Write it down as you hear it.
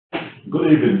Good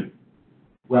evening.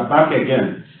 We are back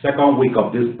again, second week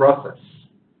of this process.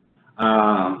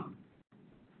 To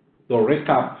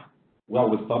recap where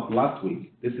we stopped last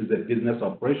week, this is the business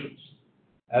operations.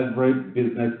 Every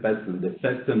business person, the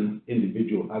first thing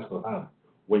individual has to have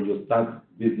when you start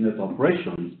business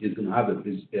operations is going to have a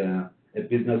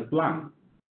business plan.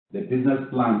 The business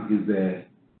plan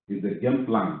is a game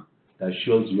plan that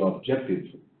shows your objectives.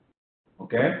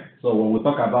 Okay? So when we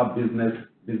talk about business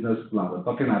plan, we're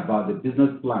talking about the business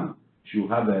plan should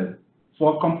have a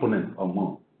 4 components or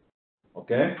more.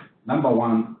 Okay? Number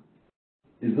 1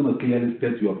 is going to clearly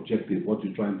state your objective, what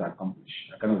you're trying to accomplish.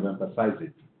 I kind of emphasize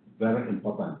it. Very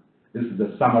important. This is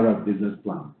the summary of business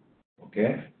plan.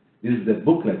 Okay? This is the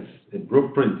booklets, the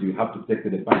blueprint you have to take to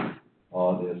the bank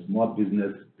or the small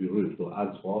business bureau to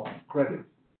ask for credit.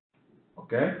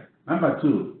 Okay? Number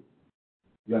 2,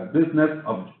 your business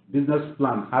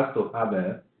plan has to have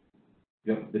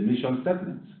the mission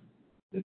statement.